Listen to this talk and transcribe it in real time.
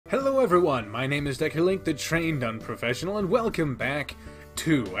Hello everyone, my name is Deckerlink, the Trained Unprofessional, and welcome back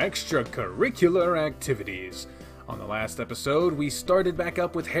to Extracurricular Activities. On the last episode, we started back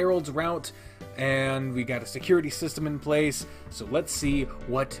up with Harold's route, and we got a security system in place, so let's see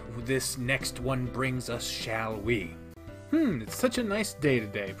what this next one brings us, shall we? It's such a nice day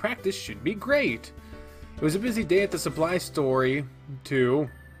today. Practice should be great. It was a busy day at the supply store, too.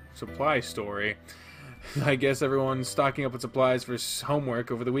 Supply store. I guess everyone's stocking up with supplies for homework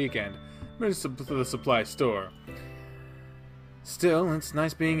over the weekend. I'm to the supply store. Still, it's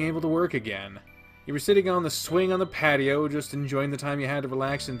nice being able to work again. You were sitting on the swing on the patio, just enjoying the time you had to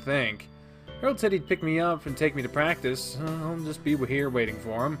relax and think. Harold said he'd pick me up and take me to practice. I'll just be here waiting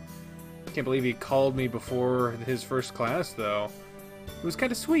for him. Can't believe he called me before his first class, though. It was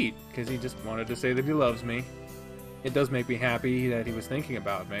kind of sweet, because he just wanted to say that he loves me. It does make me happy that he was thinking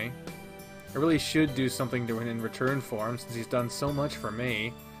about me. I really should do something in return for him, since he's done so much for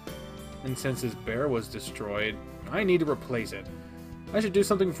me. And since his bear was destroyed, I need to replace it. I should do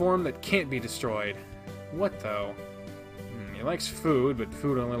something for him that can't be destroyed. What, though? He likes food, but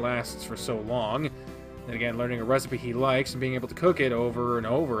food only lasts for so long. Then again, learning a recipe he likes and being able to cook it over and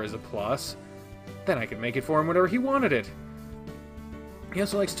over is a plus. Then I could make it for him whenever he wanted it. He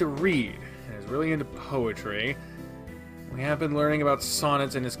also likes to read, and is really into poetry. We have been learning about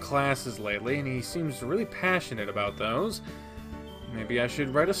sonnets in his classes lately, and he seems really passionate about those. Maybe I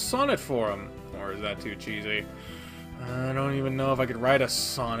should write a sonnet for him. Or is that too cheesy? I don't even know if I could write a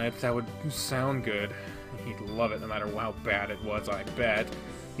sonnet. That would sound good. He'd love it no matter how bad it was, I bet.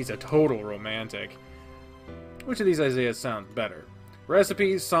 He's a total romantic. Which of these ideas sounds better?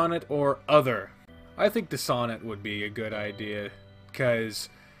 Recipe, sonnet, or other? I think the sonnet would be a good idea, because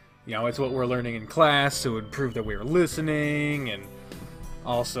you know, it's what we're learning in class, so it would prove that we were listening, and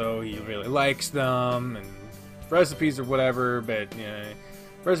also he really likes them, and recipes or whatever, but, you know,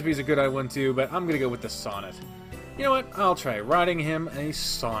 recipes are a good one too, but I'm gonna go with the sonnet. You know what? I'll try writing him a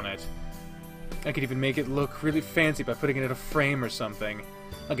sonnet. I could even make it look really fancy by putting it in a frame or something.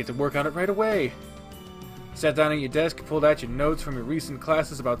 I'll get to work on it right away. Sat down at your desk, pulled out your notes from your recent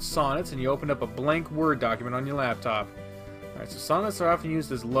classes about sonnets, and you opened up a blank Word document on your laptop. Alright, so sonnets are often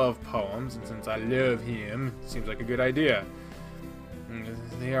used as love poems, and since I love him, it seems like a good idea.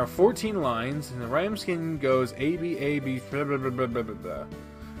 They are 14 lines, and the rhyme scheme goes A, B, A, B, blah, blah, blah, blah, blah, blah.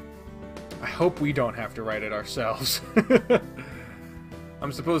 I hope we don't have to write it ourselves.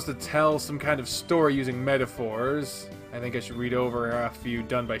 I'm supposed to tell some kind of story using metaphors. I think I should read over a few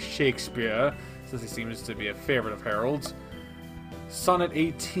done by Shakespeare, since he seems to be a favorite of Harold's. Sonnet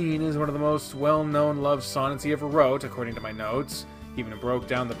 18 is one of the most well-known love sonnets he ever wrote, according to my notes. He even broke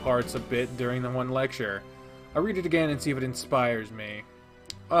down the parts a bit during the one lecture. I'll read it again and see if it inspires me.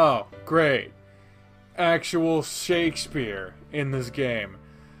 Oh, great. Actual Shakespeare in this game.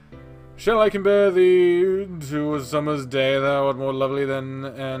 Shall I compare thee to a summer's day, thou art more lovely than,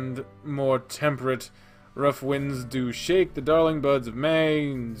 and more temperate. Rough winds do shake the darling buds of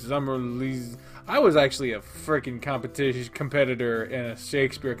May, and summer leaves... I was actually a freaking competitor in a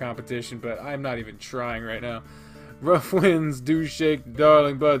Shakespeare competition, but I'm not even trying right now. Rough winds do shake the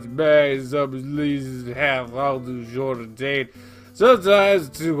darling buds of May, summer leaves have all too short a date. Sometimes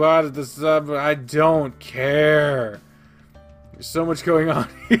too hot at the summer, I don't care. There's so much going on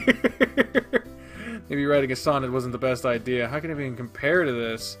here. Maybe writing a sonnet wasn't the best idea. How can I even compare to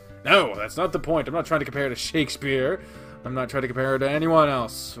this? No, that's not the point. I'm not trying to compare to Shakespeare. I'm not trying to compare to anyone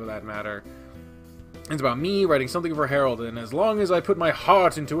else, for that matter. It's about me writing something for Harold, and as long as I put my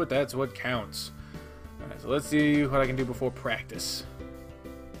heart into it, that's what counts. Alright, so let's see what I can do before practice.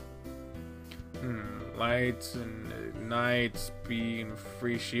 Lights and night, speed and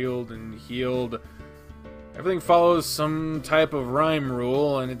free shield and healed. Everything follows some type of rhyme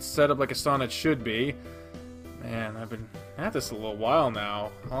rule, and it's set up like a sonnet should be. Man, I've been at this a little while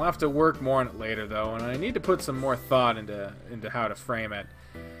now. I'll have to work more on it later, though, and I need to put some more thought into how to frame it.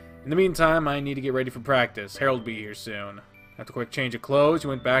 In the meantime, I need to get ready for practice. Harold will be here soon. After a quick change of clothes, you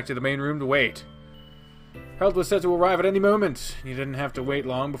went back to the main room to wait. Harold was set to arrive at any moment. You didn't have to wait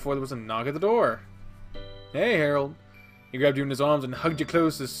long before there was a knock at the door. Hey, Harold. He grabbed you in his arms and hugged you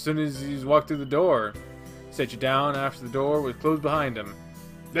close as soon as he walked through the door. Set you down after the door was closed behind him.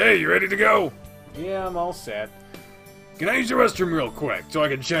 Hey, you ready to go? Yeah, I'm all set. Can I use the restroom real quick so I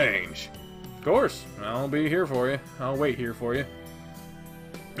can change? Of course. I'll be here for you. I'll wait here for you.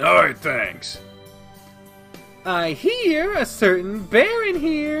 Alright, thanks. I hear a certain baron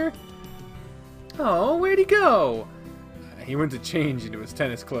here. Oh, where'd he go? He went to change into his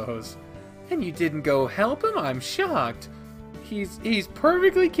tennis clothes. And you didn't go help him? I'm shocked. He's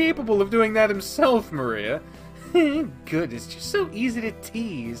perfectly capable of doing that himself, Maria. Good, it's just so easy to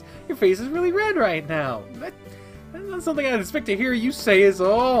tease. Your face is really red right now. That's not something I'd expect to hear you say is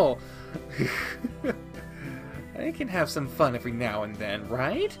all. I can have some fun every now and then,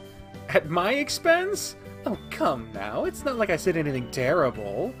 right? At my expense? Oh, come now. It's not like I said anything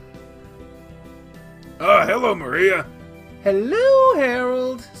terrible. Hello, Maria. Hello,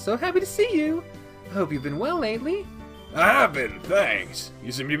 Harold. So happy to see you. I hope you've been well lately. I have been, thanks.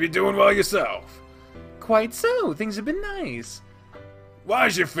 You seem to be doing well yourself. Quite so. Things have been nice. Why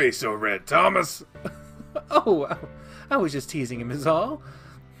is your face so red, Thomas? Oh, I was just teasing him is all.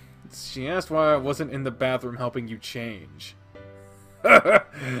 She asked why I wasn't in the bathroom helping you change.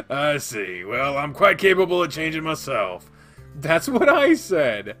 I see. Well, I'm quite capable of changing myself. That's what I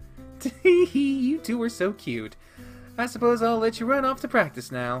said. You two are so cute. I suppose I'll let you run off to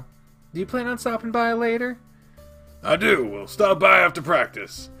practice now. Do you plan on stopping by later? I do. We'll stop by after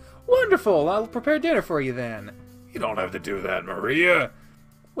practice. Wonderful. I'll prepare dinner for you then. You don't have to do that, Maria.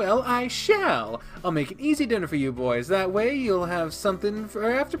 Well, I shall. I'll make an easy dinner for you boys. That way you'll have something for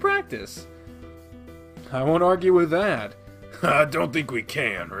after practice. I won't argue with that. I don't think we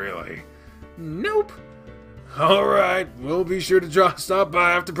can, really. Nope. Alright, we'll be sure to stop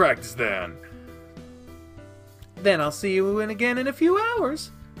by after practice then. Then I'll see you again in a few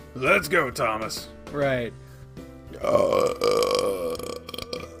hours. Let's go, Thomas. Right.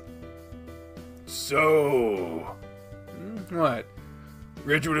 So... What?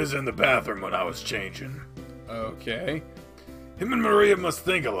 Richard was in the bathroom when I was changing. Okay. Him and Maria must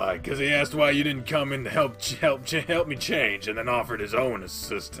think alike, because he asked why you didn't come in to help me change, and then offered his own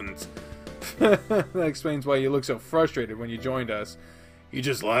assistance. That explains why you look so frustrated when you joined us. He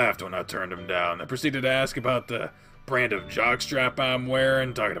just laughed when I turned him down, and proceeded to ask about the brand of jockstrap I'm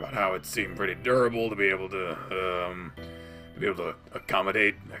wearing, talking about how it seemed pretty durable to be able to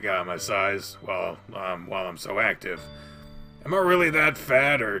accommodate a guy my size while I'm so active. Am I really that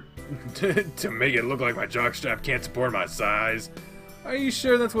fat, or to make it look like my jockstrap can't support my size? Are you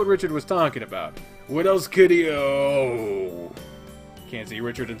sure that's what Richard was talking about? What else could he... Oh... Can't see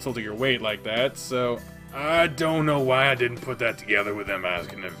Richard insulting your weight like that, so... I don't know why I didn't put that together with him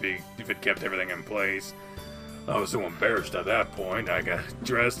asking if it kept everything in place. I was so embarrassed at that point, I got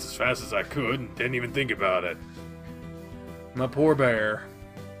dressed as fast as I could and didn't even think about it. My poor bear.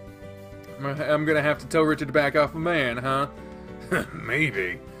 I'm gonna have to tell Richard to back off a man, huh?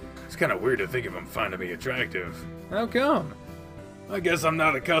 Maybe. It's kind of weird to think of him finding me attractive. How come? I guess I'm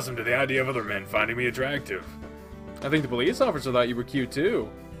not accustomed to the idea of other men finding me attractive. I think the police officer thought you were cute, too.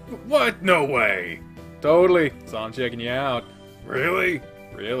 What? No way! Totally. Saw him checking you out. Really?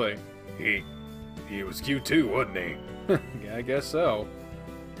 Really? He was cute too, wasn't he? Yeah, I guess so.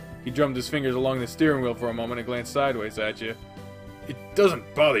 He drummed his fingers along the steering wheel for a moment and glanced sideways at you. It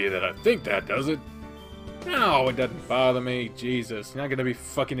doesn't bother you that I think that, does it? No, it doesn't bother me. Jesus, you're not gonna be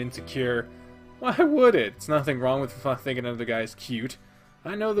fucking insecure. Why would it? It's nothing wrong with thinking another guy's cute.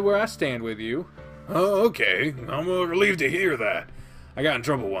 I know where I stand with you. Oh, okay. I'm relieved to hear that. I got in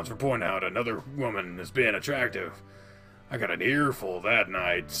trouble once for pointing out another woman as being attractive. I got an earful that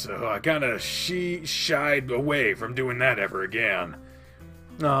night, so I kinda shied away from doing that ever again.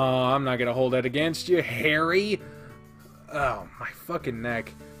 Oh, I'm not gonna hold that against you, Harry. Oh, my fucking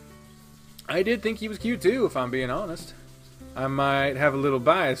neck. I did think he was cute too, if I'm being honest. I might have a little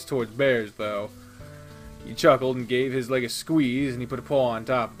bias towards bears, though. He chuckled and gave his leg a squeeze, and he put a paw on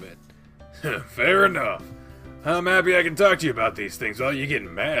top of it. Fair enough. I'm happy I can talk to you about these things while you're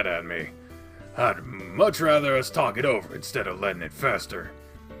getting mad at me. I'd much rather us talk it over instead of letting it fester.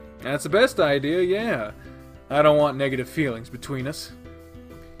 That's the best idea, yeah. I don't want negative feelings between us.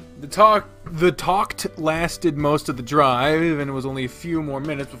 The talk lasted most of the drive, and it was only a few more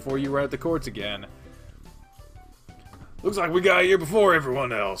minutes before you were at the courts again. Looks like we got here before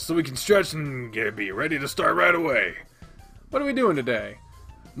everyone else, so we can stretch and be ready to start right away. What are we doing today?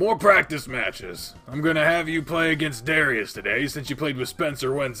 More practice matches. I'm gonna have you play against Darius today, since you played with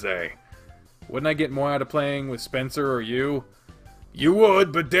Spencer Wednesday. Wouldn't I get more out of playing with Spencer or you? You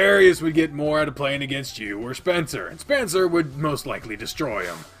would, but Darius would get more out of playing against you or Spencer, and Spencer would most likely destroy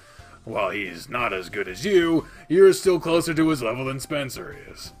him. While he's not as good as you, you're still closer to his level than Spencer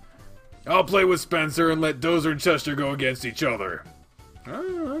is. I'll play with Spencer and let Dozer and Chester go against each other.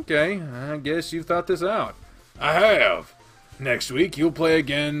 Oh, okay. I guess you've thought this out. I have. Next week, you'll play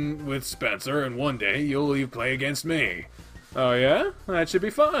again with Spencer, and one day, you'll play against me. Oh, yeah? That should be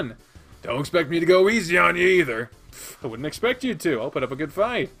fun. Don't expect me to go easy on you, either. I wouldn't expect you to. I'll put up a good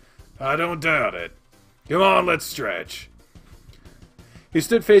fight. I don't doubt it. Come on, let's stretch. He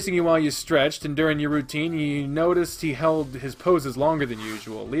stood facing you while you stretched, and during your routine, you noticed he held his poses longer than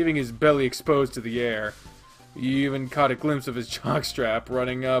usual, leaving his belly exposed to the air. You even caught a glimpse of his jockstrap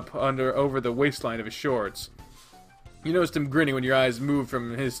running up over the waistline of his shorts. You noticed him grinning when your eyes moved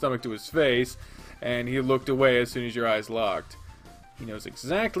from his stomach to his face, and he looked away as soon as your eyes locked. He knows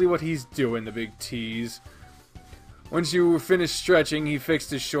exactly what he's doing, the big tease. Once you were finished stretching, he fixed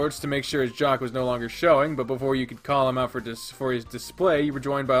his shorts to make sure his jock was no longer showing, but before you could call him out for his display, you were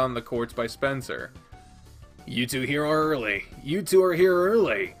joined on the courts by Spencer. You two here early. You two are here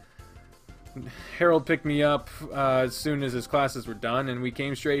early. Harold picked me up as soon as his classes were done, and we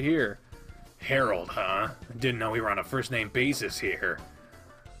came straight here. Harold, huh? Didn't know we were on a first-name basis here.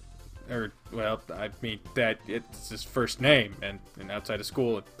 Well, I mean, that it's his first name, and outside of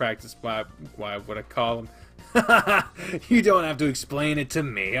school, at practice, why would I call him? You don't have to explain it to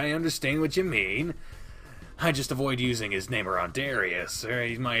me. I understand what you mean. I just avoid using his name around Darius, or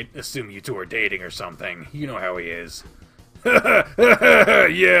he might assume you two are dating or something. You know how he is.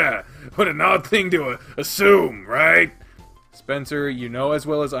 Yeah, what an odd thing to assume, right? Spencer, you know as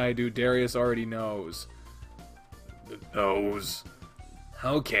well as I do, Darius already knows. Knows?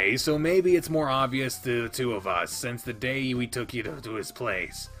 Okay, so maybe it's more obvious to the two of us since the day we took you to his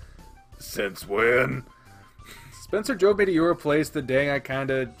place. Since when? Spencer drove me to your place the day I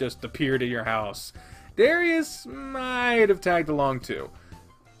kinda just appeared at your house. Darius might have tagged along too.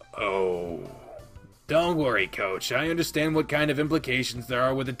 Oh. Don't worry, Coach. I understand what kind of implications there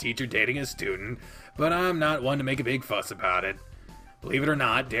are with a teacher dating a student, but I'm not one to make a big fuss about it. Believe it or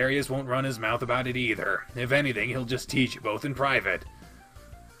not, Darius won't run his mouth about it either. If anything, he'll just teach you both in private.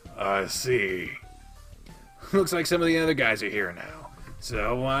 I see. Looks like some of the other guys are here now.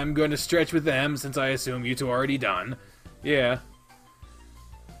 So I'm going to stretch with them since I assume you two are already done. Yeah.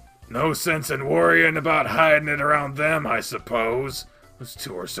 No sense in worrying about hiding it around them, I suppose. Those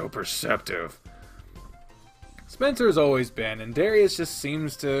two are so perceptive. Spencer has always been, and Darius just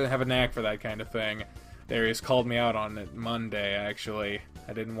seems to have a knack for that kind of thing. Darius called me out on it Monday, actually.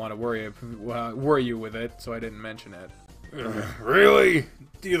 I didn't want to worry you with it, so I didn't mention it. Really?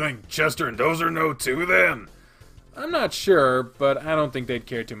 Do you think Chester and Dozer know too, then? I'm not sure, but I don't think they'd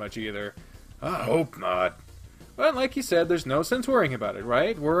care too much either. I hope not. But like you said, there's no sense worrying about it,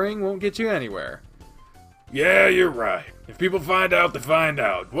 right? Worrying won't get you anywhere. Yeah, you're right. If people find out, they find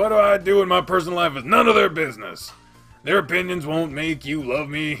out. What do I do in my personal life is none of their business. Their opinions won't make you love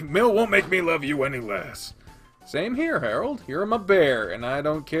me. Won't make me love you any less. Same here, Harold. You're my bear, and I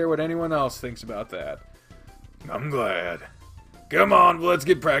don't care what anyone else thinks about that. I'm glad. Come on, let's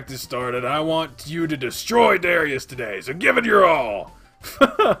get practice started. I want you to destroy Darius today, so give it your all.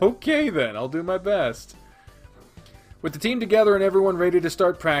 Okay then, I'll do my best. With the team together and everyone ready to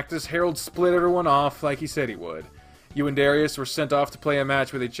start practice, Harold split everyone off like he said he would. You and Darius were sent off to play a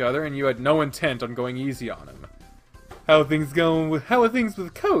match with each other, and you had no intent on going easy on him. How are things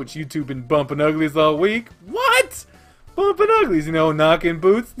with Coach? You two been bumping uglies all week? What? Bumping uglies, you know, knocking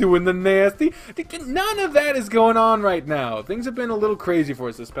boots, doing the nasty. None of that is going on right now. Things have been a little crazy for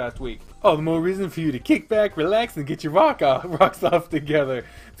us this past week. All the more reason for you to kick back, relax, and get your rocks off together.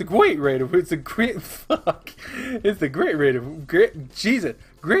 It's a great way to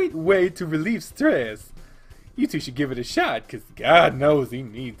relieve stress. You two should give it a shot, because God knows he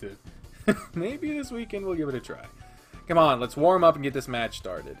needs it. Maybe this weekend we'll give it a try. Come on, let's warm up and get this match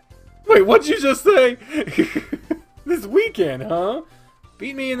started. Wait, what'd you just say? This weekend, huh?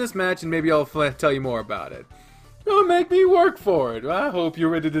 Beat me in this match and maybe I'll tell you more about it. Don't make me work for it. I hope you're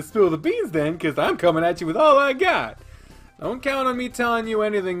ready to spill the beans then, because I'm coming at you with all I got. Don't count on me telling you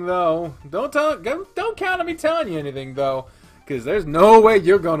anything, though. Don't count on me telling you anything, though, because there's no way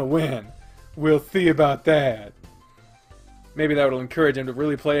you're gonna win. We'll see about that. Maybe that will encourage him to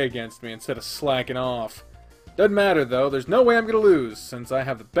really play against me instead of slacking off. Doesn't matter, though. There's no way I'm gonna lose, since I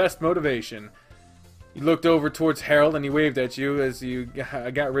have the best motivation. He looked over towards Harold and he waved at you as you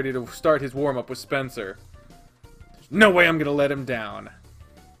got ready to start his warm-up with Spencer. There's no way I'm gonna let him down.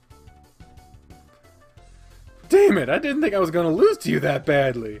 Damn it, I didn't think I was gonna lose to you that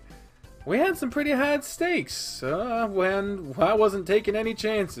badly. We had some pretty high stakes when I wasn't taking any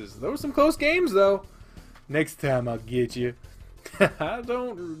chances. There were some close games, though. Next time I'll get you. I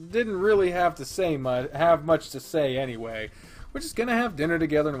didn't really have much to say anyway. We're just gonna have dinner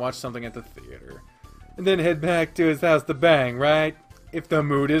together and watch something at the theater. And then head back to his house to bang, right? If the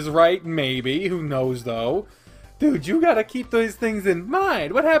mood is right, maybe. Who knows, though? Dude, you gotta keep those things in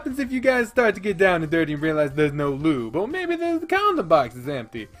mind. What happens if you guys start to get down and dirty and realize there's no lube? Or maybe the condom box is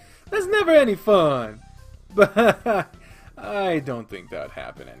empty. That's never any fun. But I don't think that'd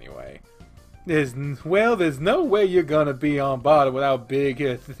happen anyway. There's no way you're gonna be on bottom without big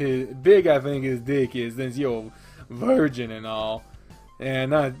I think his dick is, since you're a virgin and all.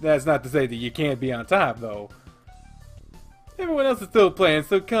 And that's not to say that you can't be on top, though. Everyone else is still playing,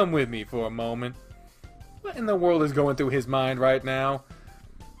 so come with me for a moment. What in the world is going through his mind right now?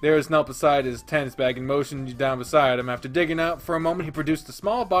 Darius knelt beside his tennis bag and motioned you down beside him. After digging out for a moment, he produced a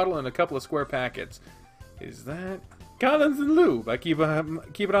small bottle and a couple of square packets. Is that Collins and lube? I keep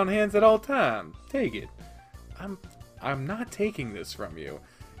it on hands at all times. Take it. I'm not taking this from you.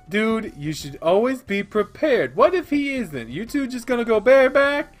 Dude, you should always be prepared. What if he isn't? You two just gonna go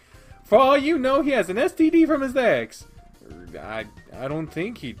bareback? For all you know, he has an STD from his ex. I don't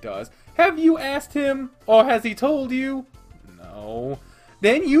think he does. Have you asked him? Or has he told you? No.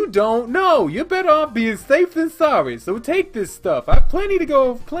 Then you don't know. You're better off being safe than sorry. So take this stuff. I've plenty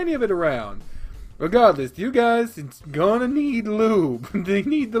of it around. Regardless, you guys, it's gonna need lube. They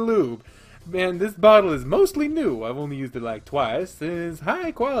need the lube. Man, this bottle is mostly new. I've only used it like twice. It's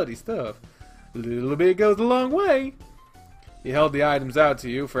high quality stuff. A little bit goes a long way. He held the items out to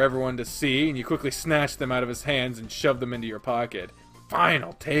you for everyone to see, and you quickly snatched them out of his hands and shoved them into your pocket. Fine,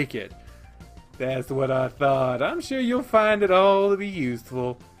 I'll take it. That's what I thought. I'm sure you'll find it all to be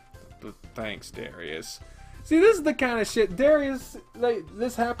useful. But thanks, Darius. See, this is the kind of shit Darius, like,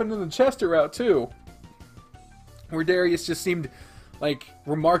 this happened in the Chester route too. Where Darius just seemed, like,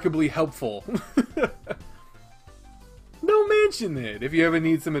 remarkably helpful. Don't mention it. If you ever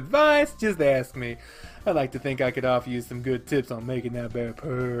need some advice, just ask me. I'd like to think I could offer you some good tips on making that bear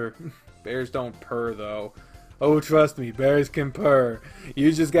purr. Bears don't purr, though. Oh, trust me, bears can purr.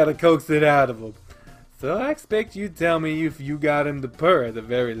 You just gotta coax it out of them. So I expect you tell me if you got him to purr at the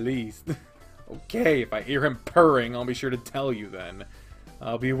very least. Okay, if I hear him purring, I'll be sure to tell you then.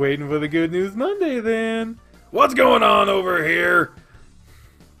 I'll be waiting for the Good News Monday then. What's going on over here?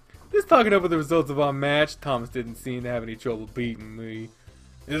 Just talking over the results of our match. Thomas didn't seem to have any trouble beating me.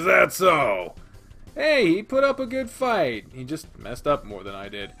 Is that so? Hey, he put up a good fight. He just messed up more than I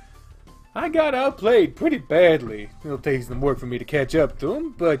did. I got outplayed pretty badly. It'll take some work for me to catch up to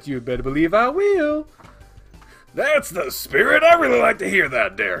him, but you better believe I will. That's the spirit. I really like to hear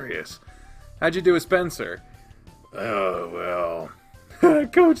that, Darius. How'd you do with Spencer? Oh, well.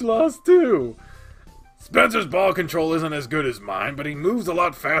 Coach lost too. Spencer's ball control isn't as good as mine, but he moves a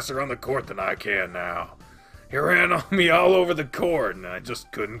lot faster on the court than I can now. He ran on me all over the court, and I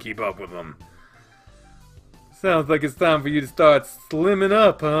just couldn't keep up with him. Sounds like it's time for you to start slimming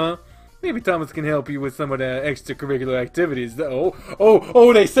up, huh? Maybe Thomas can help you with some of the extracurricular activities.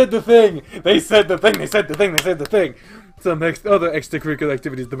 Oh, they said the thing! They said the thing! Some other extracurricular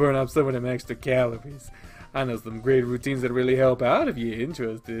activities to burn up some of them extra calories. I know some great routines that really help out if you're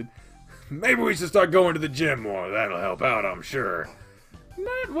interested. Maybe we should start going to the gym more. That'll help out, I'm sure.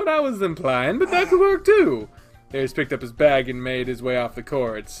 Not what I was implying, but that could work too. Darius picked up his bag and made his way off the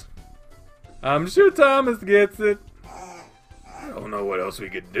courts. I'm sure Thomas gets it. I don't know what else we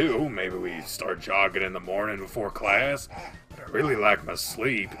could do. Maybe we start jogging in the morning before class. But I really like my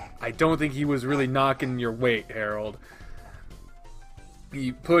sleep. I don't think he was really knocking your weight, Harold.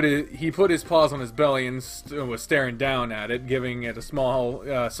 He put his paws on his belly and was staring down at it, giving it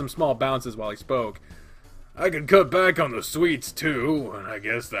some small bounces while he spoke. I could cut back on the sweets too, and I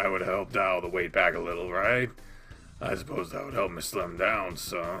guess that would help dial the weight back a little, right? I suppose that would help me slim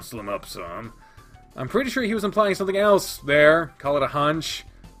up some. I'm pretty sure he was implying something else there. Call it a hunch.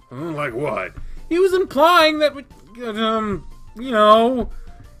 Like what? He was implying that, you know...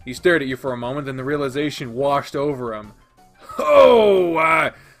 He stared at you for a moment, then the realization washed over him. Oh,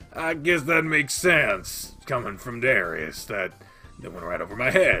 I guess that makes sense. Coming from Darius, that went right over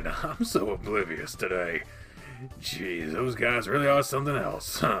my head. I'm so oblivious today. Jeez, those guys really are something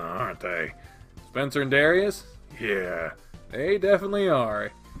else, aren't they? Spencer and Darius? Yeah. They definitely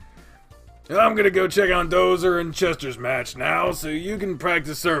are. I'm gonna go check on Dozer and Chester's match now, so you can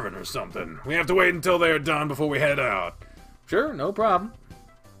practice serving or something. We have to wait until they are done before we head out. Sure, no problem.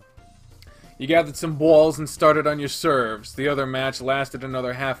 You gathered some balls and started on your serves. The other match lasted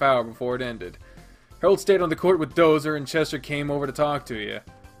another half hour before it ended. Harold stayed on the court with Dozer, and Chester came over to talk to you.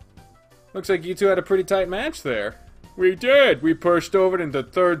 Looks like you two had a pretty tight match there. We did. We pushed over it in the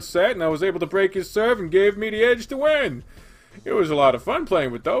third set, and I was able to break his serve and gave me the edge to win. It was a lot of fun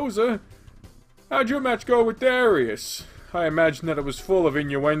playing with Dozer. How'd your match go with Darius? I imagine that it was full of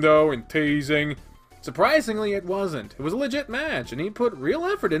innuendo and teasing. Surprisingly, it wasn't. It was a legit match, and he put real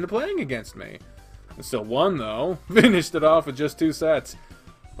effort into playing against me. I still won, though. Finished it off with just 2 sets.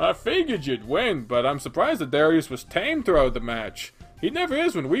 I figured you'd win, but I'm surprised that Darius was tame throughout the match. He never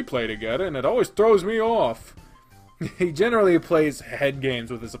is when we play together, and it always throws me off. He generally plays head games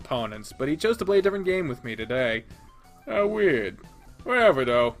with his opponents, but he chose to play a different game with me today. How weird. Whatever,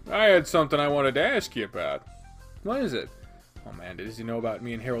 though. I had something I wanted to ask you about. What is it? Oh man, does he know about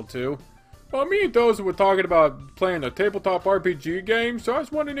me and Harold too? Well, me and Dozer were talking about playing a tabletop RPG game, so I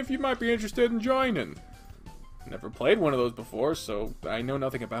was wondering if you might be interested in joining. Never played one of those before, so I know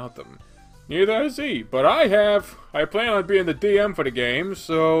nothing about them. Neither has he, but I have. I plan on being the DM for the game,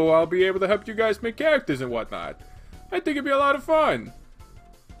 so I'll be able to help you guys make characters and whatnot. I think it'd be a lot of fun.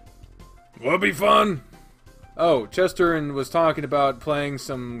 What'll be fun? Oh, Chester was talking about playing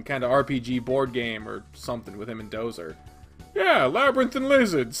some kind of RPG board game or something with him and Dozer. Yeah, Labyrinth and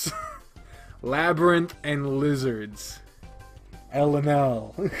Lizards. Labyrinth and Lizards.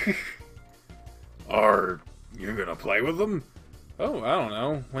 L&L. Are you gonna play with them? Oh, I don't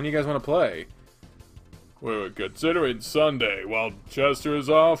know. When do you guys want to play? Well, considering Sunday, while Chester is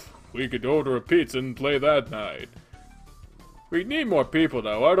off, we could order a pizza and play that night. We need more people,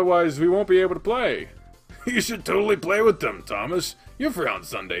 though, otherwise we won't be able to play. You should totally play with them, Thomas. You're free on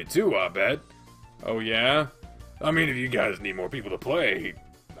Sunday, too, I bet. Oh, yeah? I mean, if you guys need more people to play,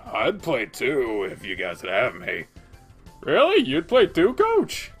 I'd play too, if you guys would have me. Really? You'd play too,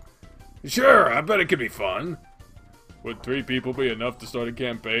 Coach? Sure, I bet it could be fun. Would 3 people be enough to start a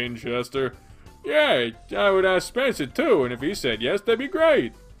campaign, Chester? Yeah, I would ask Spencer too, and if he said yes, that'd be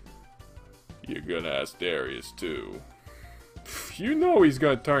great. You're gonna ask Darius too. You know he's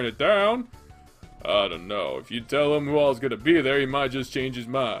gonna turn it down. I don't know. If you tell him who all's gonna be there, he might just change his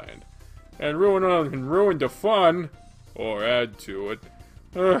mind. And ruin the fun. Or add to it.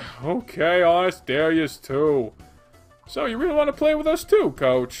 Okay, I'll ask Darius too. So you really want to play with us too,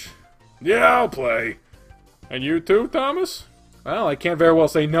 Coach? Yeah, I'll play. And you too, Thomas? Well, I can't very well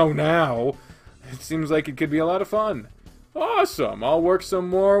say no now. It seems like it could be a lot of fun. Awesome! I'll work some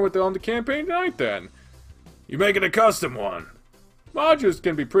more on the campaign tonight then. You making a custom one? Modules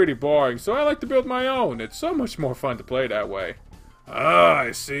can be pretty boring, so I like to build my own. It's so much more fun to play that way. Ah,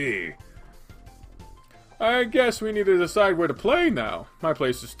 I see. I guess we need to decide where to play now. My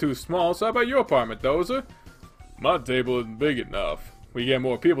place is too small, so how about your apartment, Dozer? My table isn't big enough. We get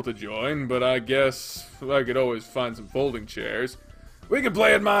more people to join, but I guess I could always find some folding chairs. We could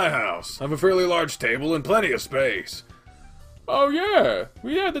play at my house. I have a fairly large table and plenty of space. Oh yeah,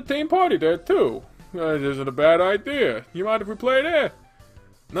 we had the team party there too. That isn't a bad idea. You mind if we play there?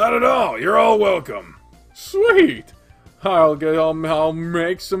 Not at all. You're all welcome. Sweet. I'll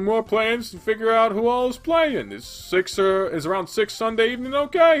make some more plans to figure out who all is playing. Is around 6 Sunday evening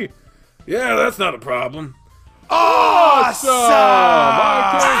okay? Yeah, that's not a problem. Awesome!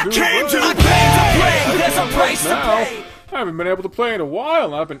 I came to play. There's a price to pay. I haven't been able to play in a while,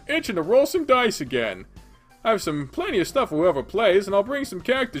 and I've been itching to roll some dice again. I have plenty of stuff for whoever plays, and I'll bring some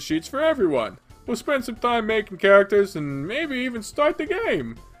character sheets for everyone. We'll spend some time making characters, and maybe even start the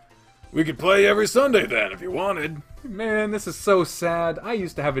game. We could play every Sunday then, if you wanted. Man, this is so sad. I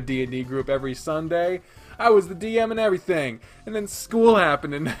used to have a D&D group every Sunday. I was the DM and everything. And then school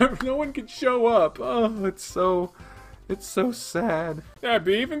happened and no one could show up. Oh, it's so sad. That'd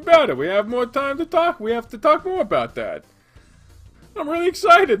be even better. We have more time to talk. We have to talk more about that. I'm really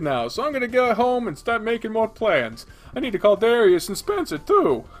excited now, so I'm gonna go home and start making more plans. I need to call Darius and Spencer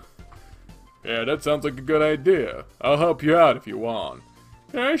too. Yeah, that sounds like a good idea. I'll help you out if you want.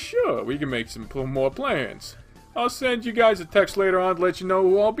 Yeah, sure. We can make some more plans. I'll send you guys a text later on to let you know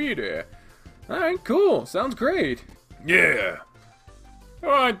who I'll be there. Alright, cool. Sounds great. Yeah.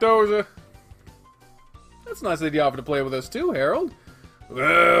 Alright, Dozer. That's nice that you offered to play with us too, Harold.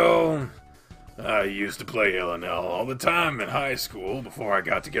 Well, I used to play L&L all the time in high school before I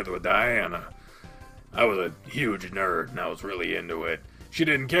got together with BriAnna. I was a huge nerd and I was really into it. She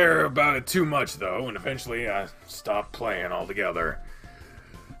didn't care about it too much though, and eventually I stopped playing altogether.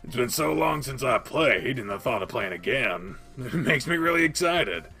 It's been so long since I played, and the thought of playing again makes me really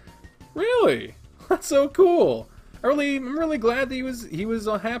excited. Really? That's so cool. I'm really glad that he was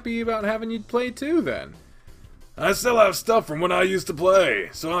happy about having you play too then. I still have stuff from when I used to play,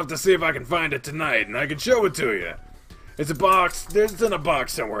 so I'll have to see if I can find it tonight, and I can show it to you. It's in a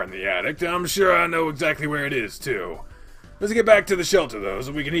box somewhere in the attic, and I'm sure I know exactly where it is too. Let's get back to the shelter though,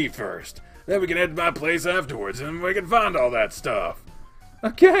 so we can eat first. Then we can head to my place afterwards, and we can find all that stuff.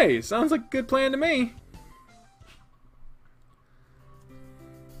 Okay, sounds like a good plan to me.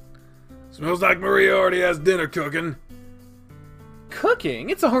 Smells like Maria already has dinner cooking. Cooking?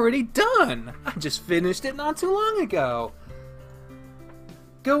 It's already done! I just finished it not too long ago.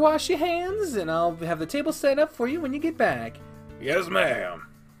 Go wash your hands, and I'll have the table set up for you when you get back. Yes, ma'am.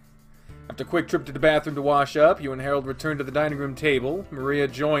 After a quick trip to the bathroom to wash up, you and Harold returned to the dining room table. Maria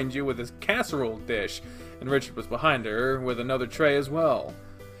joined you with a casserole dish, and Richard was behind her with another tray as well.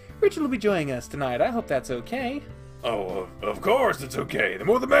 Richard will be joining us tonight. I hope that's okay. Oh, of course it's okay. The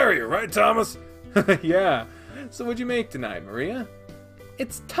more the merrier, right, Thomas? Yeah. So what'd you make tonight, Maria?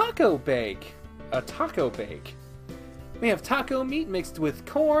 It's taco bake. A taco bake. We have taco meat mixed with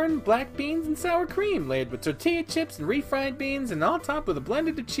corn, black beans, and sour cream, laid with tortilla chips and refried beans, and all topped with a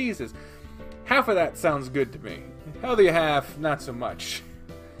blended of cheeses. Half of that sounds good to me. The other half, not so much.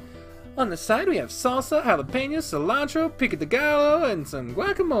 On the side, we have salsa, jalapenos, cilantro, pico de gallo, and some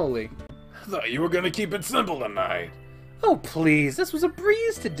guacamole. I thought you were gonna keep it simple tonight. Oh, please, this was a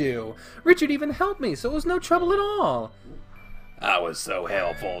breeze to do. Richard even helped me, so it was no trouble at all. I was so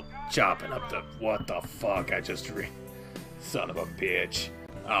helpful chopping up the... What the fuck? Son of a bitch.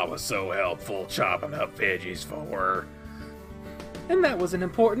 I was so helpful chopping up veggies for her. And that was an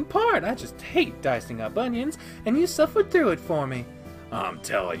important part. I just hate dicing up onions, and you suffered through it for me. I'm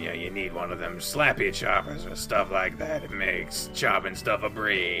telling you, you need one of them slappy choppers or stuff like that. It makes chopping stuff a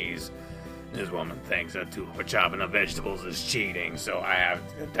breeze. This woman thinks that chopping up vegetables is cheating, so I have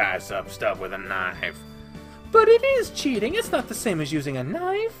to dice up stuff with a knife. But it is cheating. It's not the same as using a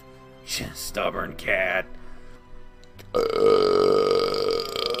knife. Stubborn cat.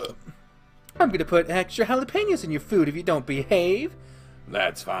 I'm gonna put extra jalapenos in your food if you don't behave.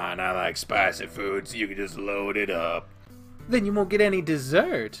 That's fine. I like spicy food, so you can just load it up. Then you won't get any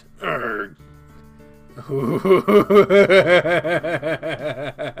dessert. Now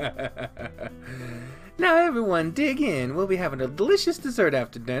everyone dig in. We'll be having a delicious dessert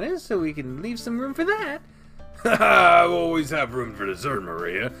after dinner, so we can leave some room for that. I always have room for dessert,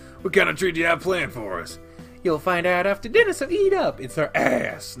 Maria. What kind of treat do you have planned for us? You'll find out after dinner, so eat up. It's our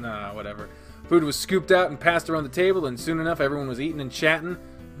ass. Nah, whatever. Food was scooped out and passed around the table, and soon enough everyone was eating and chatting.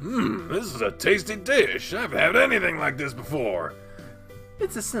 This is a tasty dish. I haven't had anything like this before.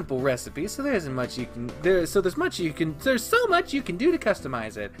 It's a simple recipe, so there's so much you can do to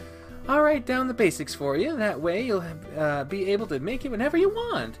customize it. I'll write down the basics for you. That way you'll be able to make it whenever you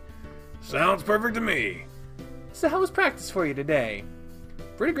want. Sounds perfect to me. So how was practice for you today?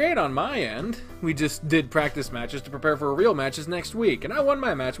 Pretty great on my end. We just did practice matches to prepare for real matches next week, and I won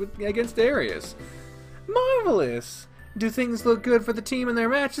my match against Darius. Marvelous! Do things look good for the team in their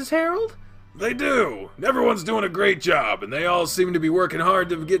matches, Harold? They do. Everyone's doing a great job, and they all seem to be working hard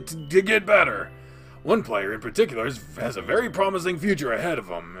to get better. One player in particular has a very promising future ahead of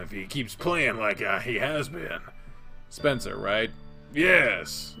him if he keeps playing like he has been. Spencer, right?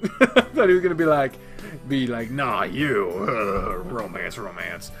 Yes. I thought he was gonna be like, nah, you.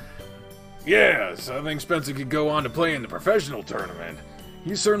 Romance. Yes, I think Spencer could go on to play in the professional tournament.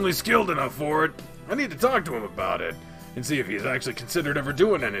 He's certainly skilled enough for it. I need to talk to him about it and see if he's actually considered ever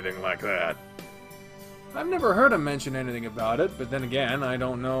doing anything like that. I've never heard him mention anything about it, but then again, I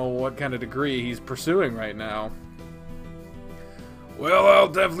don't know what kind of degree he's pursuing right now. Well, I'll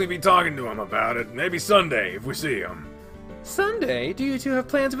definitely be talking to him about it. Maybe Sunday, if we see him. Sunday? Do you two have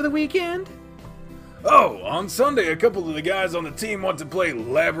plans for the weekend? Oh, on Sunday, a couple of the guys on the team want to play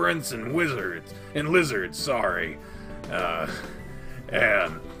Labyrinths and Lizards, sorry.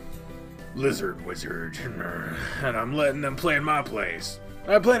 And Lizard Wizard. And I'm letting them play in my place.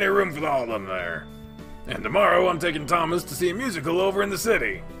 I have plenty of room for all of them there. And tomorrow I'm taking Thomas to see a musical over in the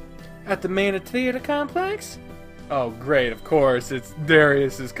city. At the main theater complex? Oh, great, of course. It's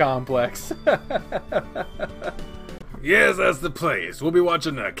Darius's complex. Yes, that's the place. We'll be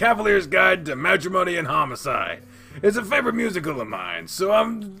watching The Cavalier's Guide to Matrimony and Homicide. It's a favorite musical of mine, so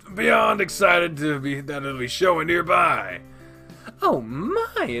I'm beyond excited that it'll be showing nearby. Oh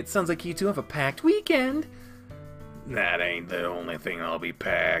my, it sounds like you two have a packed weekend. That ain't the only thing I'll be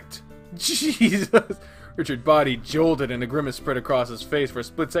packed. Jesus! Richard's body jolted and a grimace spread across his face. For a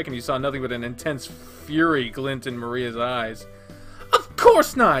split second you saw nothing but an intense fury glint in Maria's eyes. Of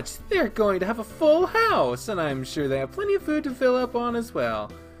course not! They're going to have a full house, and I'm sure they have plenty of food to fill up on as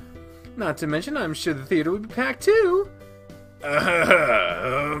well. Not to mention, I'm sure the theater will be packed too.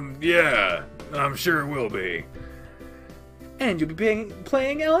 Yeah, I'm sure it will be. And you'll be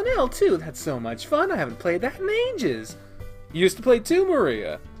playing L&L too. That's so much fun. I haven't played that in ages. You used to play too,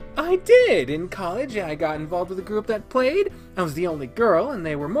 Maria. I did. In college, I got involved with a group that played. I was the only girl, and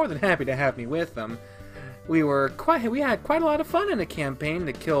they were more than happy to have me with them. We had quite a lot of fun in a campaign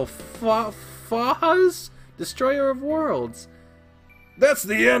to kill Foz, Destroyer of Worlds. That's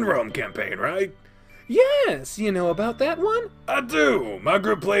the End Realm campaign, right? Yes, you know about that one? I do. My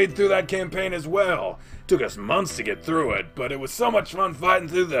group played through that campaign as well. Took us months to get through it, but it was so much fun fighting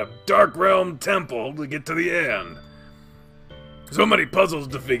through the Dark Realm Temple to get to the end. So many puzzles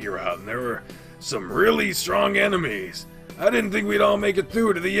to figure out, and there were some really strong enemies. I didn't think we'd all make it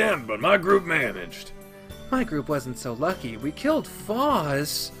through to the end, but my group managed. My group wasn't so lucky. We killed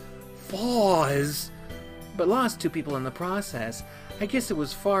Foz, but lost 2 people in the process. I guess it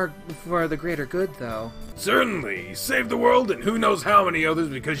was far for the greater good, though. Certainly, you saved the world and who knows how many others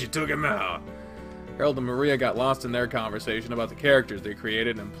because you took him out. Harold and Maria got lost in their conversation about the characters they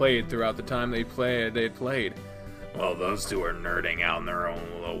created and played throughout the time they'd played. Well, those two are nerding out in their own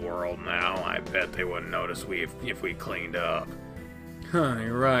little world now. I bet they wouldn't notice if we cleaned up. Huh,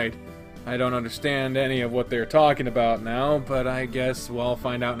 you're right. I don't understand any of what they're talking about now, but I guess we'll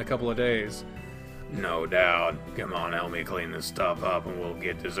find out in a couple of days. No doubt. Come on, help me clean this stuff up and we'll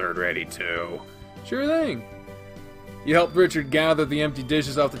get dessert ready too. Sure thing. You helped Richard gather the empty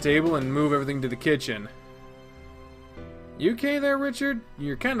dishes off the table and move everything to the kitchen. You okay there, Richard?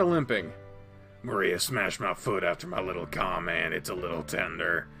 You're kinda limping. Maria smashed my foot after my little comment. It's a little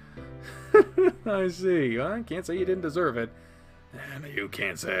tender. I see. Well, I can't say you didn't deserve it. And you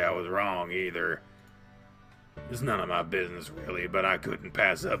can't say I was wrong either. It's none of my business really, but I couldn't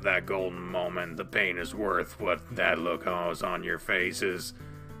pass up that golden moment. The pain is worth what that look was on your faces.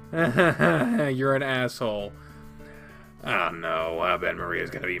 You're an asshole. Oh no, I bet Maria's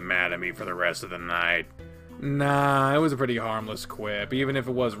gonna be mad at me for the rest of the night. Nah, it was a pretty harmless quip. Even if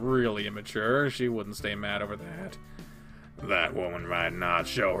it was really immature, she wouldn't stay mad over that. That woman might not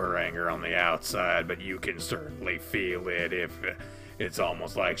show her anger on the outside, but you can certainly feel it if it's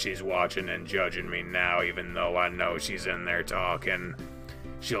almost like she's watching and judging me now, even though I know she's in there talking.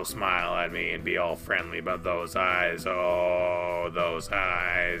 She'll smile at me and be all friendly, but those eyes, oh, those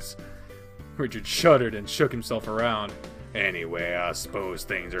eyes. Richard shuddered and shook himself around. Anyway, I suppose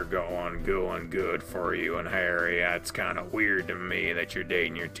things are going good for you and Harry. It's kind of weird to me that you're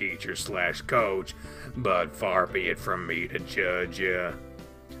dating your teacher/coach, but far be it from me to judge you.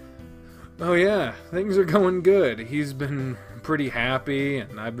 Oh yeah, things are going good. He's been pretty happy,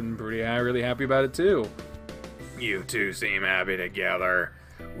 and I've been really happy about it too. You two seem happy together.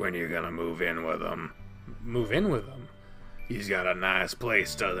 When you gonna move in with him? Move in with him? He's got a nice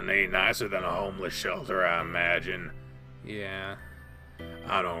place, doesn't he? Nicer than a homeless shelter, I imagine. Yeah.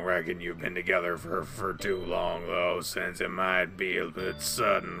 I don't reckon you've been together for too long, though, since it might be a bit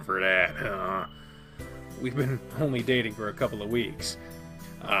sudden for that, huh? We've been only dating for a couple of weeks.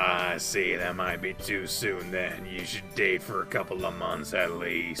 I see, that might be too soon then. You should date for a couple of months at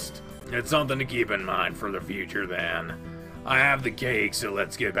least. It's something to keep in mind for the future then. I have the cake, so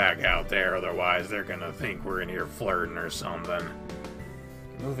let's get back out there, otherwise they're gonna think we're in here flirting or something.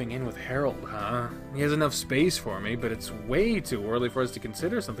 Moving in with Harold, huh? He has enough space for me, but it's way too early for us to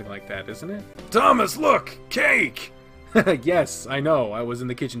consider something like that, isn't it? Thomas, look! Cake! Yes, I know. I was in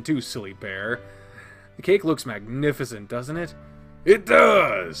the kitchen too, silly bear. The cake looks magnificent, doesn't it? It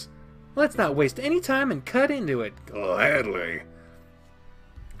does! Let's not waste any time and cut into it. Gladly.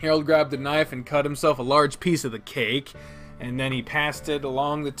 Harold grabbed a knife and cut himself a large piece of the cake, and then he passed it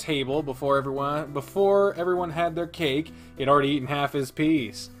along the table before everyone had their cake. He'd already eaten half his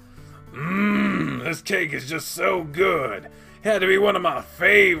piece. This cake is just so good. It has to be one of my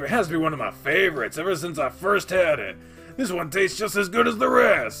favorites ever since I first had it. This one tastes just as good as the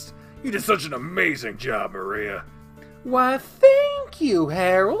rest. You did such an amazing job, Maria. Why, thank you,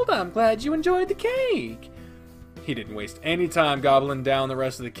 Harold. I'm glad you enjoyed the cake. He didn't waste any time gobbling down the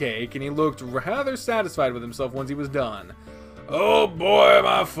rest of the cake, and he looked rather satisfied with himself once he was done. Oh boy, am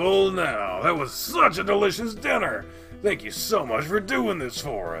I full now. That was such a delicious dinner. Thank you so much for doing this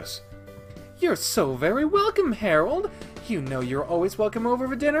for us. You're so very welcome, Harold. You know you're always welcome over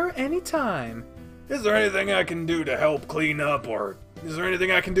for dinner anytime. Is there anything I can do to help clean up, or is there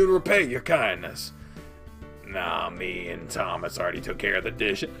anything I can do to repay your kindness? Nah, me and Thomas already took care of the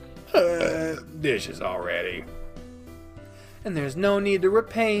dishes already. And there's no need to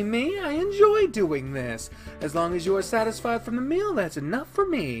repay me. I enjoy doing this. As long as you are satisfied from the meal, that's enough for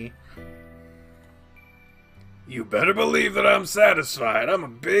me. You better believe that I'm satisfied. I'm a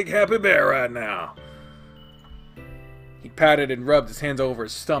big happy bear right now. He patted and rubbed his hands over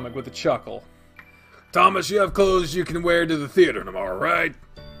his stomach with a chuckle. Thomas, you have clothes you can wear to the theater tomorrow, right?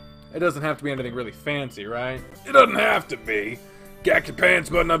 It doesn't have to be anything really fancy, right? It doesn't have to be. Got your pants,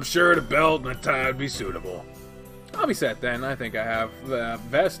 button-up shirt, a belt, and a tie would be suitable. I'll be set then. I think I have the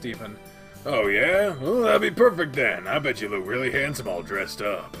vest even. Oh yeah? Well, that'd be perfect then. I bet you look really handsome all dressed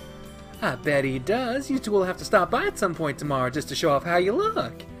up. I bet he does. You two will have to stop by at some point tomorrow just to show off how you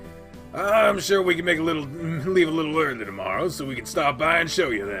look. I'm sure we can leave a little early tomorrow so we can stop by and show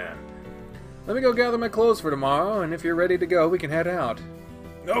you then. Let me go gather my clothes for tomorrow, and if you're ready to go, we can head out.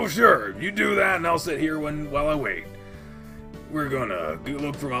 Oh sure, you do that and I'll sit here while I wait. We're gonna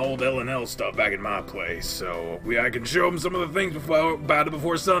look for my old L&L stuff back in my place, so I can show them some of the things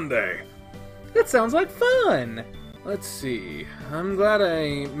before Sunday. That sounds like fun! Let's see. I'm glad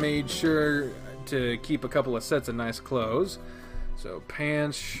I made sure to keep a couple of sets of nice clothes. So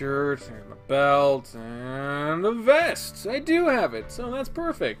pants, shirt, and a belt, and a vest. I do have it, so that's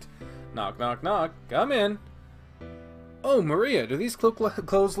perfect. Knock, knock, knock. Come in. Oh, Maria, do these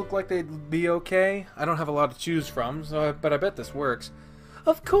clothes look like they'd be okay? I don't have a lot to choose from, but I bet this works.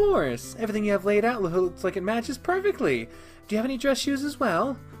 Of course! Everything you have laid out looks like it matches perfectly. Do you have any dress shoes as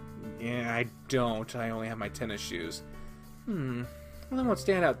well? Yeah, I don't. I only have my tennis shoes. Well, they won't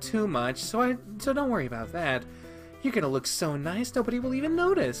stand out too much, so don't worry about that. You're gonna look so nice, nobody will even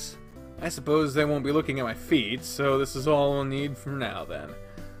notice. I suppose they won't be looking at my feet, so this is all we'll need for now, then.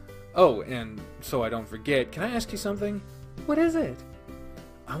 Oh, and so I don't forget, can I ask you something? What is it?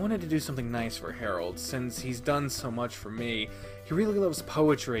 I wanted to do something nice for Harold, since he's done so much for me. He really loves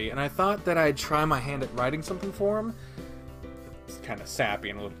poetry, and I thought that I'd try my hand at writing something for him. It's kind of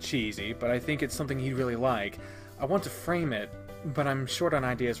sappy and a little cheesy, but I think it's something he'd really like. I want to frame it, but I'm short on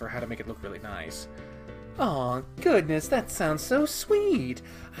ideas for how to make it look really nice. Aw, goodness, that sounds so sweet.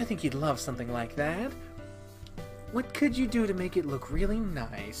 I think he'd love something like that. What could you do to make it look really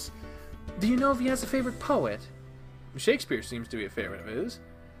nice? Do you know if he has a favorite poet? Shakespeare seems to be a favorite of his.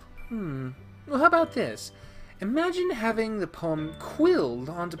 Well, how about this? Imagine having the poem quilled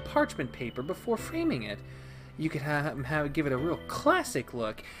onto parchment paper before framing it. You could give it a real classic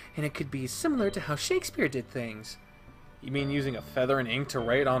look, and it could be similar to how Shakespeare did things. You mean using a feather and ink to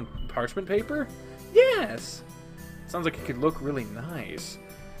write on parchment paper? Yes! Sounds like it could look really nice.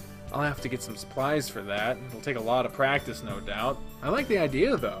 I'll have to get some supplies for that. It'll take a lot of practice, no doubt. I like the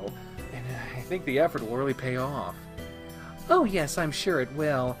idea, though, and I think the effort will really pay off. Oh yes, I'm sure it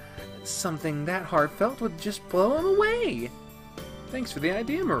will. Something that heartfelt would just blow him away. Thanks for the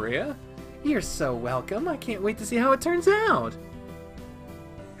idea, Maria. You're so welcome. I can't wait to see how it turns out.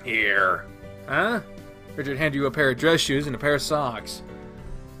 Here. Huh? Richard handed you a pair of dress shoes and a pair of socks.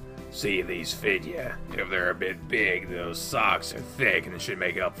 See if these fit you. If they're a bit big, those socks are thick and should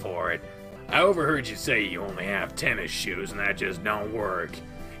make up for it. I overheard you say you only have tennis shoes and that just don't work.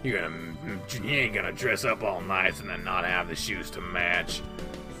 You ain't gonna dress up all nice and then not have the shoes to match.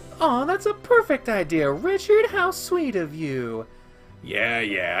 Aw, that's a perfect idea, Richard. How sweet of you.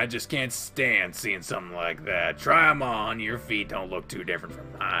 Yeah, I just can't stand seeing something like that. Try 'em on, your feet don't look too different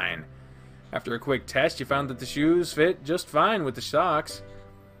from mine. After a quick test, you found that the shoes fit just fine with the socks.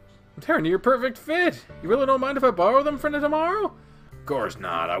 They're a near perfect fit. You really don't mind if I borrow them for tomorrow? Of course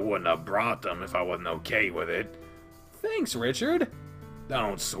not. I wouldn't have brought them if I wasn't okay with it. Thanks, Richard.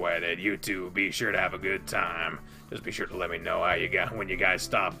 Don't sweat it. You two be sure to have a good time. Just be sure to let me know how you got when you guys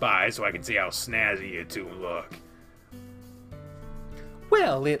stop by so I can see how snazzy you two look.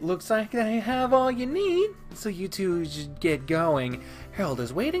 Well, it looks like I have all you need, so you two should get going. Harold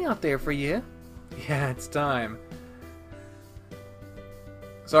is waiting out there for you. Yeah, it's time.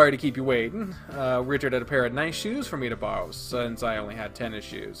 Sorry to keep you waiting. Richard had a pair of nice shoes for me to borrow, since I only had tennis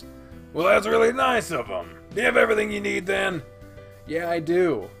shoes. Well, that's really nice of them. Do you have everything you need then? Yeah, I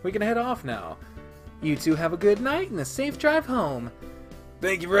do. We can head off now. You two have a good night and a safe drive home.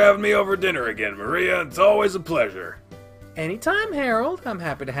 Thank you for having me over dinner again, Maria. It's always a pleasure. Anytime, Harold. I'm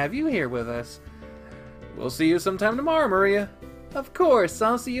happy to have you here with us. We'll see you sometime tomorrow, Maria. Of course,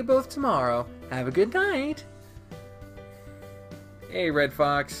 I'll see you both tomorrow. Have a good night. Hey, Red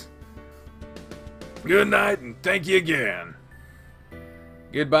Fox. Good night, and thank you again.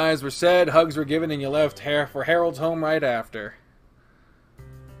 Goodbyes were said, hugs were given, and you left for Harold's home right after.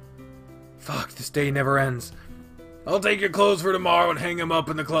 Fuck, this day never ends. I'll take your clothes for tomorrow and hang them up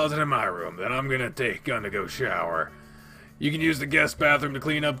in the closet in my room. Then I'm gonna go shower. You can use the guest bathroom to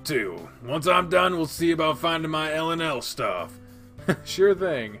clean up too. Once I'm done, we'll see about finding my L&L stuff. Sure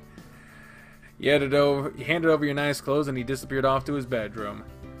thing. He handed over your nice clothes and he disappeared off to his bedroom.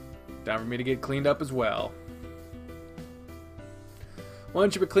 Time for me to get cleaned up as well.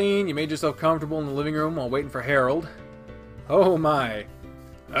 Once you were clean, you made yourself comfortable in the living room while waiting for Harold. Oh my.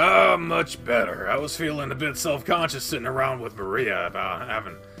 Much better. I was feeling a bit self-conscious sitting around with Maria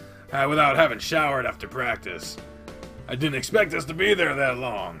without having showered after practice. I didn't expect us to be there that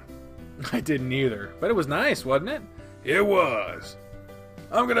long. I didn't either, but it was nice, wasn't it? It was.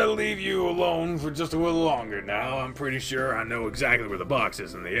 I'm gonna leave you alone for just a little longer now. I'm pretty sure I know exactly where the box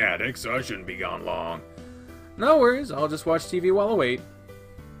is in the attic, so I shouldn't be gone long. No worries, I'll just watch TV while I wait.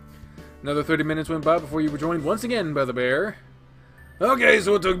 Another 30 minutes went by before you were joined once again by the bear. Okay,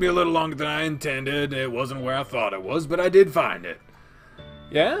 so it took me a little longer than I intended. It wasn't where I thought it was, but I did find it.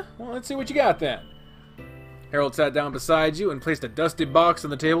 Yeah? Well, let's see what you got then. Harold sat down beside you and placed a dusty box on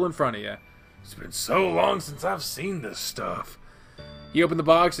the table in front of you. It's been so long since I've seen this stuff. He opened the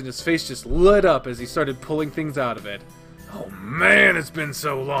box and his face just lit up as he started pulling things out of it. Oh man, it's been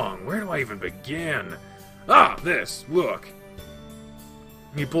so long. Where do I even begin? Ah, this, look.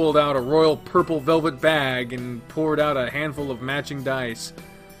 He pulled out a royal purple velvet bag and poured out a handful of matching dice.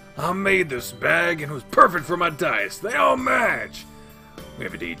 I made this bag and it was perfect for my dice. They all match. We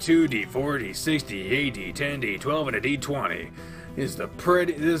have a D2, D4, D6, D8, D10, D12, and a D20. This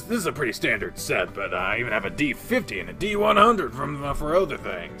is a pretty standard set, but I even have a D50 and a D100 for other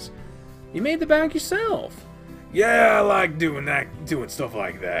things. You made the bag yourself. Yeah, I like doing stuff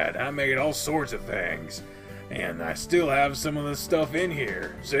like that. I made all sorts of things. And I still have some of this stuff in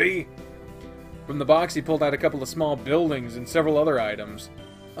here. See? From the box, he pulled out a couple of small buildings and several other items.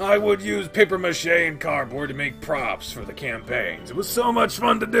 I would use paper mache and cardboard to make props for the campaigns. It was so much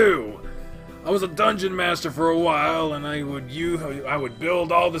fun to do. I was a dungeon master for a while, and I would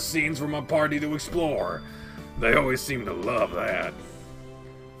build all the scenes for my party to explore. They always seemed to love that.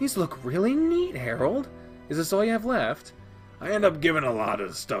 These look really neat, Harold. Is this all you have left? I end up giving a lot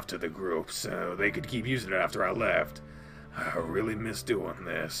of stuff to the group, so they could keep using it after I left. I really miss doing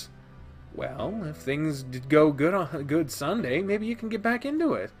this. Well, if things did go good on a good Sunday, maybe you can get back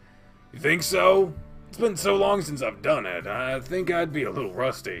into it. You think so? It's been so long since I've done it. I think I'd be a little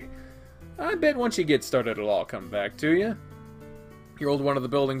rusty. I bet once you get started, it'll all come back to you. He rolled one of the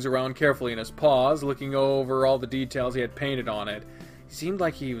buildings around carefully in his paws, looking over all the details he had painted on it. He seemed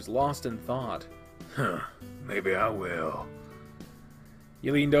like he was lost in thought. Huh. Maybe I will.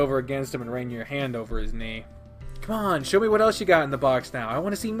 You leaned over against him and ran your hand over his knee. Come on, show me what else you got in the box now. I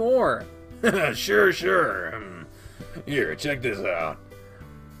want to see more. Sure. Here, check this out.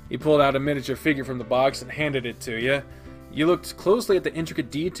 He pulled out a miniature figure from the box and handed it to you. You looked closely at the intricate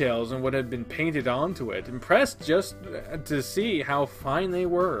details and what had been painted onto it, impressed just to see how fine they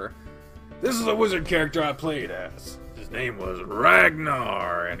were. This is a wizard character I played as. His name was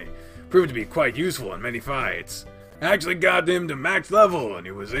Ragnar, and he proved to be quite useful in many fights. I actually got him to max level, and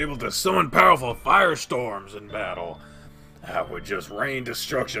he was able to summon powerful firestorms in battle. That would just rain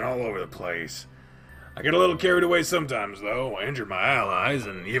destruction all over the place. I get a little carried away sometimes, though. I injured my allies,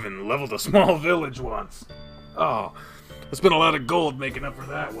 and even leveled a small village once. Oh, I spent a lot of gold making up for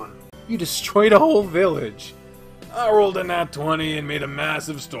that one. You destroyed a whole village. I rolled a nat 20 and made a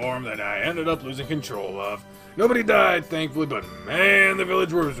massive storm that I ended up losing control of. Nobody died, thankfully, but man, the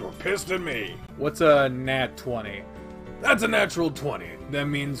villagers were pissed at me. What's a nat 20? That's a natural 20. That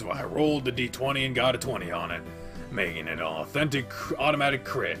means I rolled the d20 and got a 20 on it, making it an authentic automatic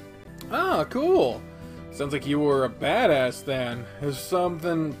crit. Ah, cool. Sounds like you were a badass then. If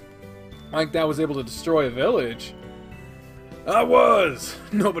something like that was able to destroy a village. I was.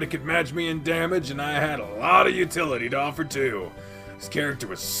 Nobody could match me in damage, and I had a lot of utility to offer too. This character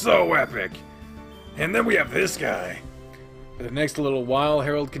was so epic. And then we have this guy. For the next little while,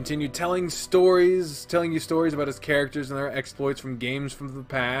 Harold continued telling you stories about his characters and their exploits from games from the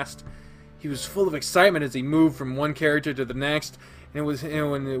past. He was full of excitement as he moved from one character to the next, and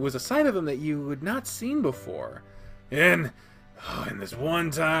it was a side of him that you had not seen before. And this one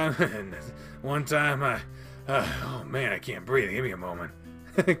time, oh man, I can't breathe. Give me a moment.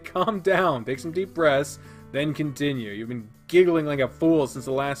 Calm down, take some deep breaths, then continue. You've been giggling like a fool since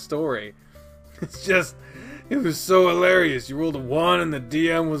the last story. It was so hilarious. You rolled a 1 and the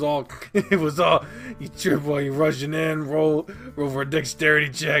DM was all, you trip while you're rushing in, roll for a dexterity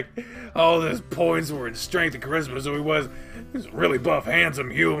check. All his points were in strength and charisma, so he was a really buff,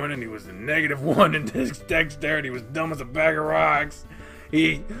 handsome human, and he was a -1 in dexterity. He was dumb as a bag of rocks.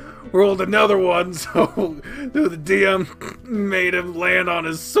 He rolled another 1, so the DM made him land on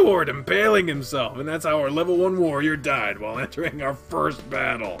his sword, impaling himself, and that's how our level 1 warrior died while entering our first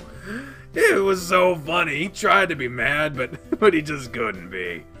battle. It was so funny. He tried to be mad, but he just couldn't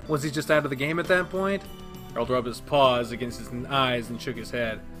be. Was he just out of the game at that point? Harold rubbed his paws against his eyes and shook his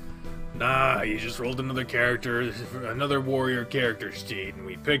head. Nah, he just rolled another warrior character sheet, and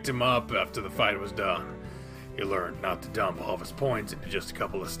we picked him up after the fight was done. He learned not to dump all of his points into just a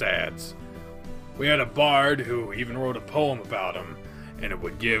couple of stats. We had a bard who even wrote a poem about him, and it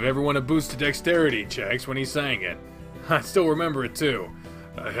would give everyone a boost to dexterity checks when he sang it. I still remember it too.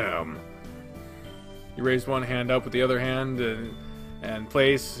 He raised one hand up with the other hand and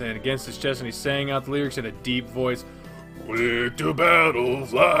placed and against his chest, and he sang out the lyrics in a deep voice. Quick to battle,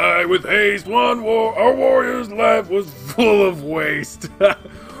 fly with haste, our warrior's life was full of waste.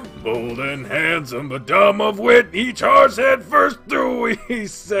 Bold and handsome, but dumb of wit, he charged head first through, he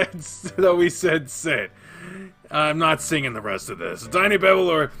said sit. I'm not singing the rest of this. A tiny pebble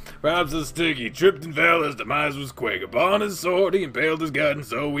or perhaps a stick, he tripped and fell, his demise was quick. Upon his sword he impaled his gut, and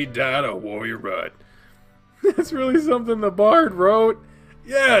so he died a warrior rut. That's really something the bard wrote.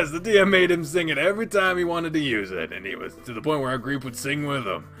 Yes, the DM made him sing it every time he wanted to use it, and he was to the point where our group would sing with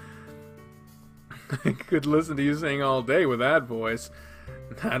him. I could listen to you sing all day with that voice.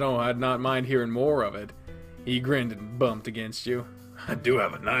 I'd not mind hearing more of it. He grinned and bumped against you. I do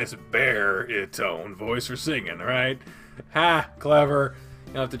have a nice baritone voice for singing, right? Ha! Clever.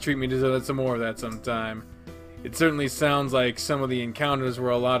 You'll have to treat me to some more of that sometime. It certainly sounds like some of the encounters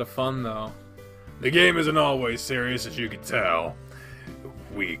were a lot of fun, though. The game isn't always serious, as you can tell.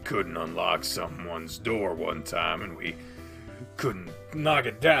 We couldn't unlock someone's door one time, and we couldn't knock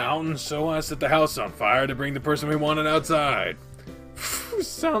it down, so I set the house on fire to bring the person we wanted outside.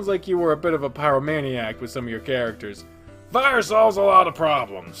 Sounds like you were a bit of a pyromaniac with some of your characters. Fire solves a lot of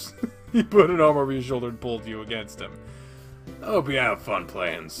problems. He put an arm over your shoulder and pulled you against him. I hope you have fun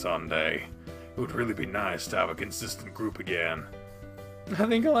playing Sunday. It would really be nice to have a consistent group again. I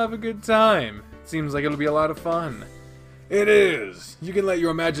think I'll have a good time. Seems like it'll be a lot of fun. It is. You can let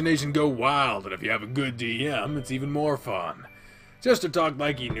your imagination go wild, and if you have a good DM, it's even more fun. Jester talked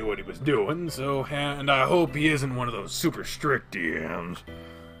like he knew what he was doing, and I hope he isn't one of those super strict DMs.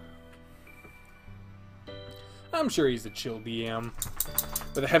 I'm sure he's a chill DM.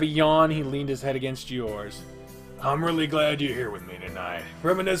 With a heavy yawn, he leaned his head against yours. I'm really glad you're here with me tonight.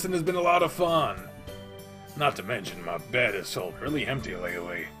 Reminiscing has been a lot of fun. Not to mention, my bed has felt really empty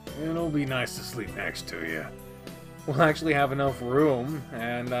lately. It'll be nice to sleep next to you. We'll actually have enough room,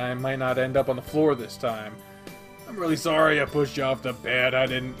 and I might not end up on the floor this time. I'm really sorry I pushed you off the bed. I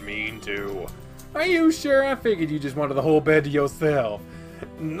didn't mean to. Are you sure? I figured you just wanted the whole bed to yourself.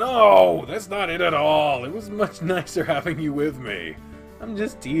 No, that's not it at all. It was much nicer having you with me. I'm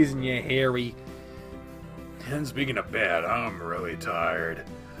just teasing you, Harry. And speaking of bed, I'm really tired.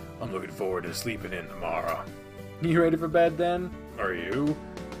 I'm looking forward to sleeping in tomorrow. You ready for bed then? Are you?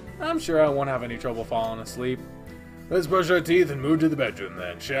 I'm sure I won't have any trouble falling asleep. Let's brush our teeth and move to the bedroom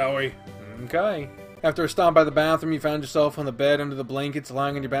then, shall we? Okay. After a stop by the bathroom, you found yourself on the bed under the blankets,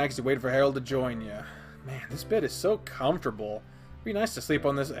 lying on your back as you waited for Harold to join you. Man, this bed is so comfortable. It'd be nice to sleep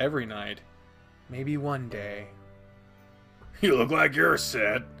on this every night. Maybe one day. You look like you're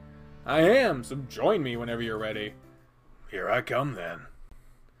set. I am, so join me whenever you're ready. Here I come then.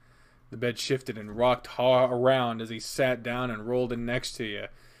 The bed shifted and rocked around as he sat down and rolled in next to you. It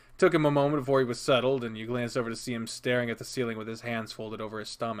took him a moment before he was settled, and you glanced over to see him staring at the ceiling with his hands folded over his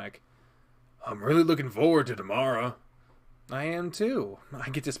stomach. I'm really looking forward to tomorrow. I am too. I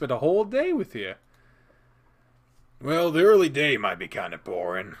get to spend a whole day with you. Well, the early day might be kind of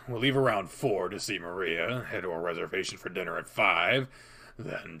boring. We'll leave around 4 to see Maria, head to our reservation for dinner at 5,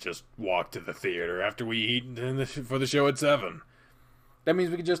 then just walk to the theater after we eat for the show at 7. That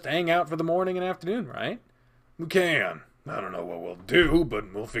means we can just hang out for the morning and afternoon, right? We can. I don't know what we'll do,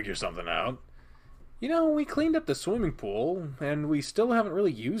 but we'll figure something out. You know, we cleaned up the swimming pool, and we still haven't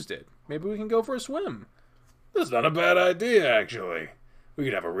really used it. Maybe we can go for a swim. That's not a bad idea, actually. We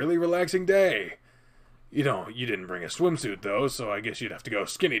could have a really relaxing day. You know, you didn't bring a swimsuit, though, so I guess you'd have to go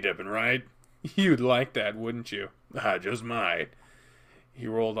skinny dipping, right? You'd like that, wouldn't you? I just might. He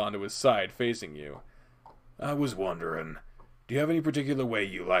rolled onto his side, facing you. I was wondering, do you have any particular way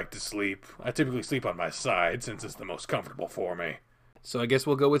you like to sleep? I typically sleep on my side, since it's the most comfortable for me. So I guess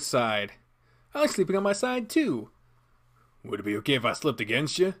we'll go with side. I like sleeping on my side, too. Would it be okay if I slipped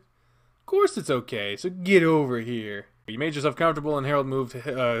against you? Of course it's okay, so get over here. You made yourself comfortable, and Harold moved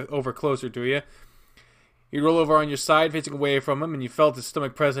over closer to you. You roll over on your side, facing away from him, and you felt his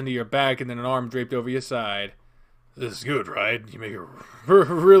stomach press into your back, and then an arm draped over your side. This is good, right? You make a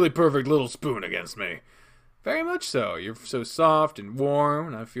really perfect little spoon against me. Very much so. You're so soft and warm,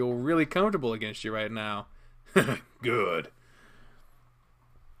 and I feel really comfortable against you right now. Good.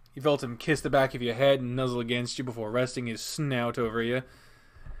 You felt him kiss the back of your head and nuzzle against you before resting his snout over you.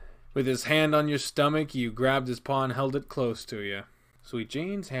 With his hand on your stomach, you grabbed his paw and held it close to you. Sweet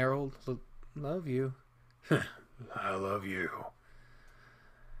dreams, Harold. Love you. I love you.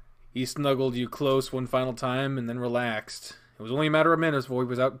 He snuggled you close one final time and then relaxed. It was only a matter of minutes before he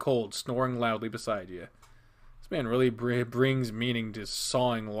was out cold, snoring loudly beside you. This man really brings meaning to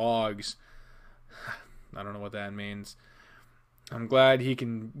sawing logs. I don't know what that means. I'm glad he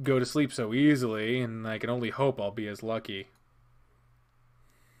can go to sleep so easily, and I can only hope I'll be as lucky.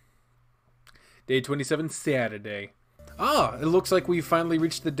 Day 27, Saturday. It looks like we've finally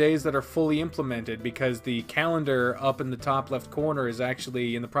reached the days that are fully implemented, because the calendar up in the top left corner is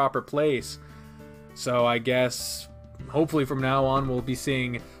actually in the proper place. So I guess, hopefully from now on, we'll be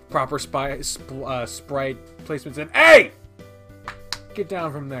seeing proper sprite placements in. Hey! Get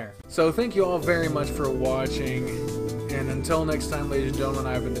down from there. So thank you all very much for watching, and until next time, ladies and gentlemen,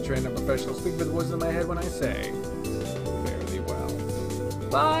 I've been the trained and professional. Speak with the voice in my head when I say, fare thee well.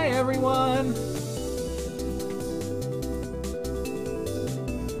 Bye, everyone!